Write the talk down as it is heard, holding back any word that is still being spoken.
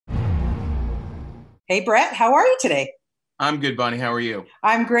Hey, Brett, how are you today? I'm good, Bonnie. How are you?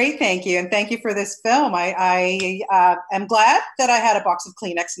 I'm great, thank you. And thank you for this film. I am glad that I had a box of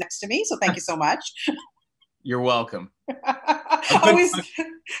Kleenex next to me. So thank you so much. You're welcome. A good always, a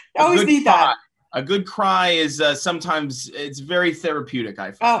always good need cry. that. A good cry is sometimes it's very therapeutic,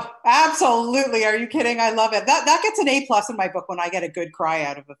 I find. Oh, absolutely. Are you kidding? I love it. That gets an A+ in my book when I get a good cry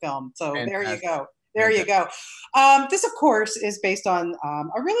out of a film. So there you Fantastic. go. There you Fantastic. go. This, of course, is based on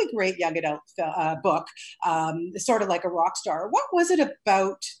a really great young adult book, sort of like a rock star. What was it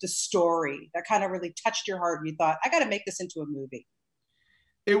about the story that kind of really touched your heart and you thought, I got to make this into a movie?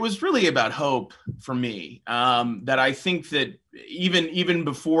 It was really about hope for me. That I think that even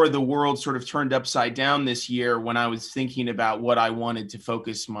before the world sort of turned upside down this year, when I was thinking about what I wanted to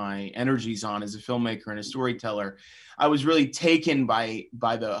focus my energies on as a filmmaker and a storyteller, I was really taken by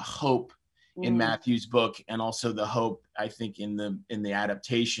the hope in Mm, Matthew's book, and also the hope I think in the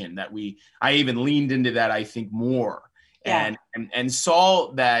adaptation that I even leaned into that, I think, more, yeah, and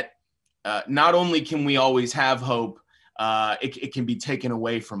saw that not only can we always have hope, it can be taken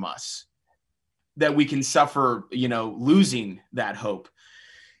away from us, that we can suffer, losing that hope.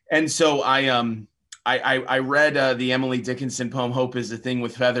 And so I read the Emily Dickinson poem "Hope is a Thing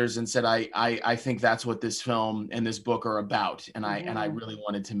with Feathers" and said I think that's what this film and this book are about, and I hmm. really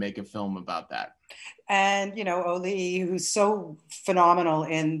wanted to make a film about that. And Auliʻi, who's so phenomenal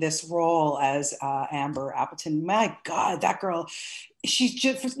in this role as Amber Appleton. My God, that girl, she's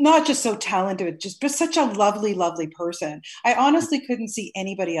just not just so talented, just such a lovely, lovely person. I honestly couldn't see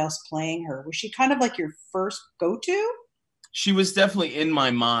anybody else playing her. Was she kind of like your first go-to? She was definitely in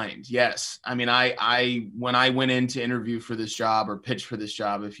my mind. Yes. I mean, I when I went in to interview for this job, or pitch for this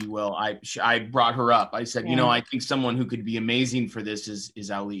job, if you will, I brought her up. I said, Yeah. I think someone who could be amazing for this is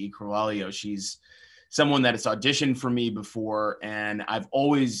Auliʻi Cravalho. She's someone that has auditioned for me before, and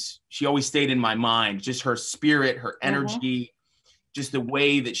she always stayed in my mind. Just her spirit, her Mm-hmm. energy, just the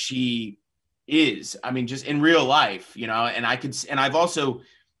way that she is. I mean, just in real life, and I've also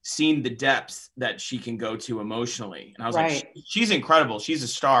seen the depths that she can go to emotionally. And I was like, Right. she's incredible. She's a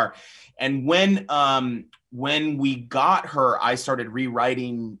star. And when we got her, I started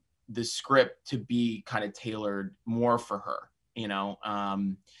rewriting the script to be kind of tailored more for her,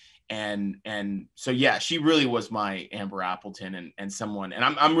 and so yeah, she really was my Amber Appleton, and someone, and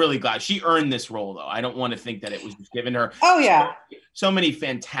I'm really glad she earned this role, though. I don't want to think that it was just given to her. Oh So, yeah. so many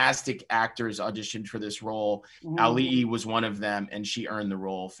fantastic actors auditioned for this role. Mhm. Auliʻi was one of them, and she earned the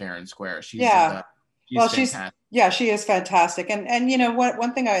role fair and square. Yeah. She's Well, she's fantastic. yeah, she is fantastic. And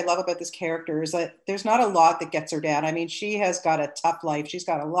one thing I love about this character is that there's not a lot that gets her down. I mean, she has got a tough life. She's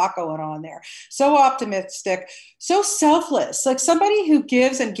got a lot going on there. So optimistic, so selfless, like somebody who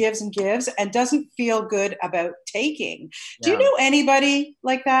gives and gives and gives and doesn't feel good about taking. Do you Yeah. know anybody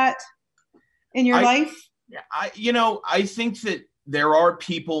like that in your I life? I think that there are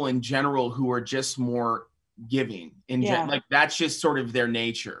people in general who are just more giving Yeah. like that's just sort of their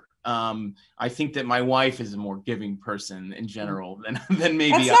nature. I think that my wife is a more giving person in Mm. general than That's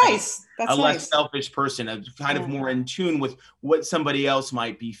maybe I am. nice. A That's less nice. selfish person, a kind of Yeah. more in tune with what somebody else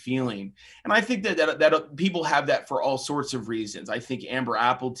might be feeling. And I think that people have that for all sorts of reasons. I think Amber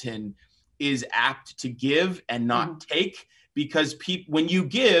Appleton is apt to give and not Mhm. take, because when you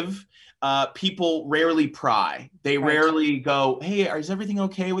give, people rarely pry. They Right. rarely go, "Hey, is everything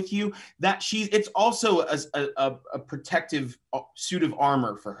okay with you?" It's also a protective suit of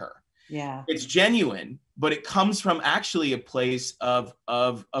armor for her. Yeah. It's genuine, but it comes from actually a place of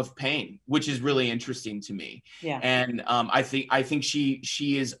pain, which is really interesting to me. Yeah. And I think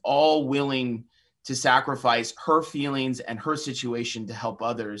she is all willing to sacrifice her feelings and her situation to help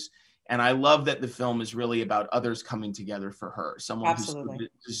others. And I love that the film is really about others coming together for her, someone who's Absolutely.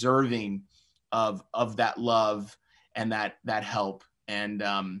 deserving of that love and that help. And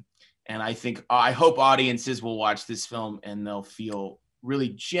I hope audiences will watch this film and they'll feel really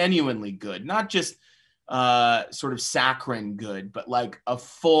genuinely good, not just sort of saccharine good, but like a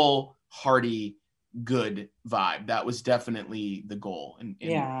full, hearty, good vibe. That was definitely the goal. And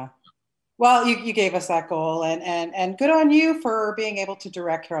Yeah. Well, you gave us that goal, and good on you for being able to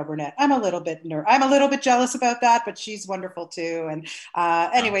direct Carol Burnett. I'm a little bit jealous about that, but she's wonderful too. And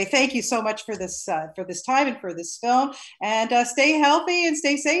anyway, thank you so much for this time and for this film. And stay healthy and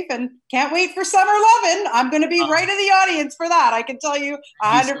stay safe. And can't wait for Summer Lovin'. I'm going to be right in the audience for that. I can tell you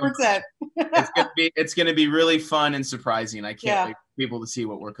thank you so much. 100%. It's gonna be really fun and surprising. I can't Yeah, wait for people to see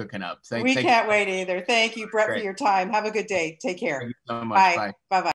what we're cooking up. we Thank you. can't wait either. Thank you, Brett, for Great. your time. Have a good day. Take care. Thank you so much. Bye. Bye. Bye. Bye.